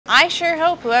I sure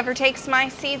hope whoever takes my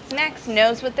seeds next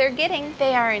knows what they're getting.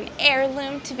 They are an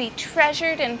heirloom to be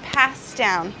treasured and passed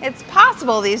down. It's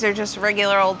possible these are just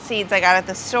regular old seeds I got at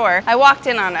the store. I walked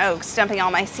in on Oaks, dumping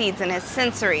all my seeds in his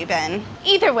sensory bin.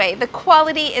 Either way, the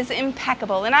quality is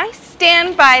impeccable, and I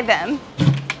stand by them.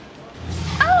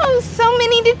 Oh, so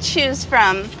many to choose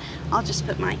from. I'll just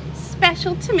put my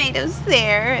special tomatoes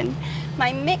there and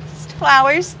my mixed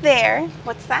flowers there.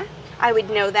 What's that? I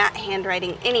would know that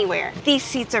handwriting anywhere. These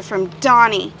seeds are from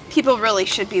Donnie. People really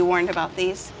should be warned about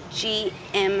these.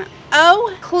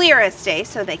 GMO, clear as day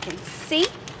so they can see.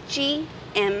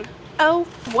 GMO.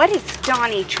 What is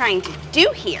Donnie trying to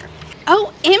do here?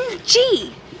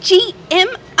 OMG,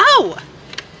 GMO.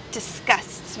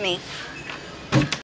 Disgusts me.